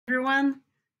everyone.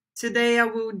 Today I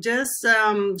will just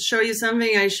show you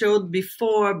something I showed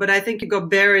before, but I think it got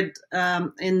buried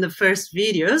in the first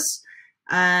videos.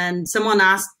 And someone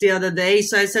asked the other day,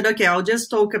 so I said, okay, I'll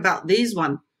just talk about this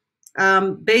one.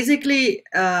 Basically,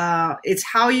 it's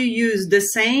how you use the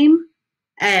same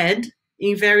ad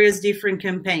in various different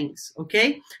campaigns,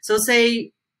 okay? So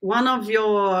say one of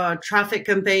your traffic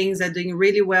campaigns are doing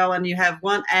really well and you have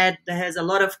one ad that has a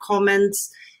lot of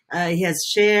comments, it has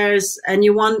shares, and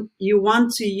you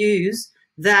want to use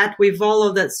that with all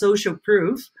of that social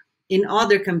proof in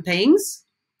other campaigns.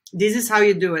 This is how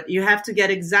you do it. You have to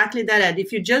get exactly that ad.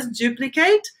 If you just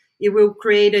duplicate, it will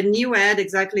create a new ad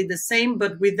exactly the same,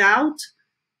 but without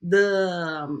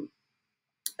the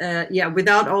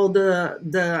without all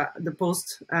the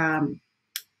post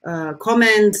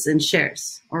comments and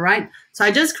shares. All right. So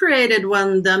I just created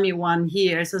one dummy one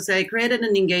here. So say I created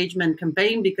an engagement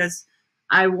campaign because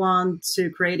I want to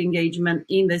create engagement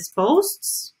in these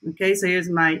posts. Okay. So here's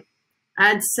my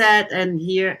ad set, and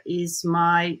here is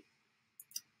my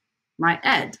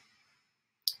ad.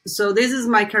 So this is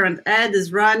my current ad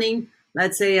is running.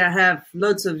 Let's say I have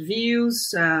lots of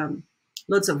views,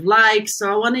 lots of likes. So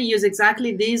I want to use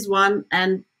exactly this one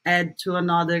and add to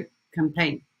another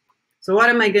campaign. So what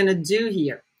am I going to do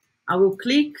here? I will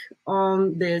click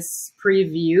on this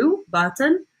preview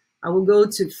button. I will go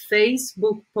to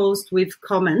Facebook post with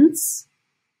comments.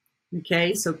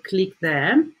 Okay, so click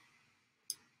there.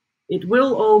 It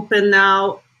will open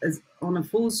now on a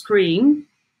full screen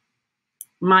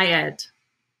my ad.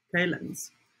 Okay,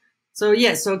 let's. So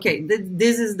yes, okay,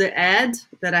 this is the ad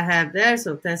that I have there.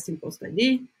 So testing post ID.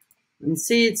 You can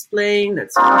see it's playing.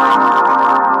 That's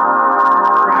right.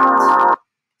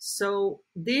 So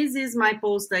this is my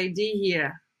post ID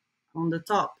here on the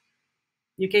top.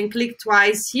 You can click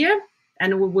twice here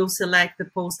and we will select the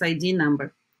post ID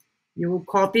number. You will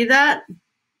copy that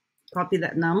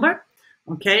number.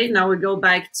 Okay, now we go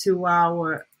back to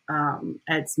our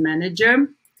ads manager.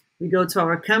 We go to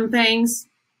our campaigns,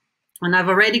 and I've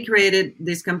already created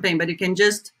this campaign, but you can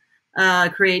just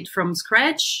create from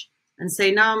scratch and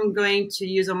say, now I'm going to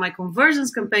use on my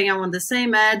conversions campaign, I want the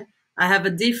same ad. I have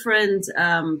a different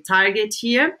target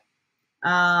here,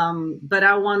 but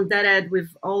I want that ad with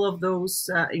all of those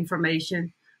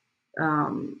information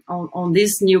on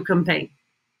this new campaign.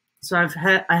 So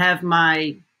I have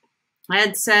my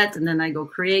ad set, and then I go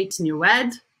create new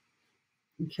ad.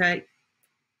 Okay.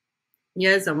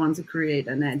 Yes, I want to create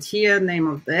an ad here. Name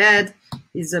of the ad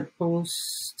is a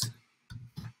post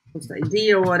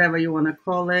ID or whatever you want to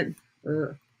call it.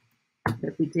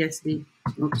 PTSD,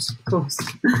 oops, post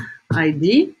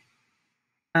ID.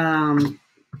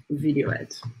 Video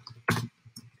ad,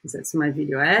 because that's my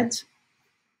video ad.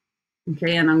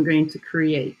 Okay, and I'm going to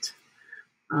create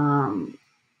a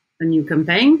new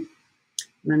campaign.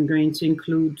 And I'm going to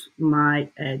include my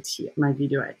ad here, my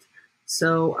video ad.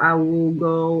 So I will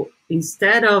go,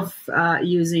 instead of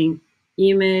using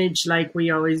image like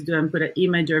we always do and put an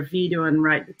image or video and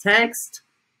write the text,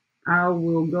 I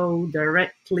will go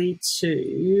directly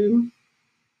to,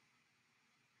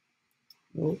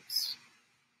 oops,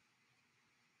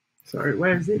 sorry,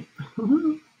 where is it?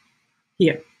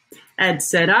 Here, ad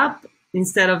setup.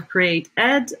 Instead of create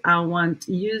ad, I want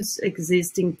use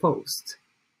existing post.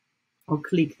 I'll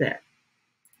click there.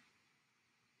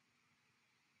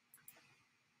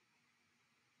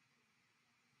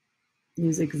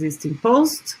 Use existing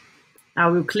post. I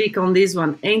will click on this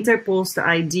one, enter post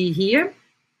ID here.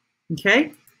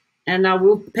 Okay. And I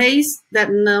will paste that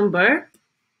number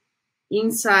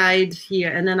inside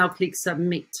here, and then I'll click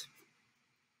submit.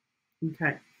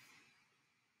 Okay.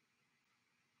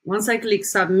 Once I click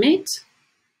submit,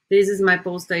 this is my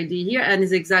post ID here, and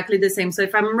it's exactly the same. So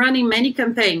if I'm running many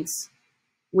campaigns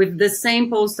with the same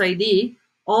post ID,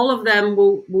 all of them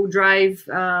will drive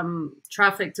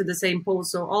traffic to the same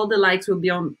post. So all the likes will be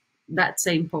on that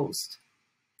same post.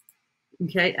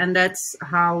 Okay, and that's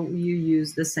how you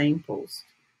use the same post.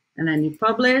 And then you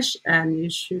publish, and you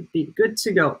should be good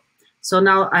to go. So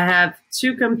now I have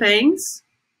two campaigns.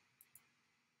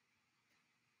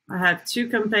 I have two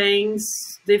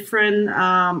campaigns, different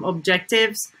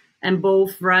objectives, and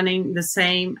both running the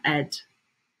same ad.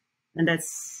 And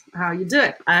that's how you do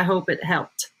it. I hope it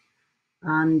helped.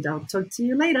 And I'll talk to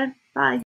you later. Bye.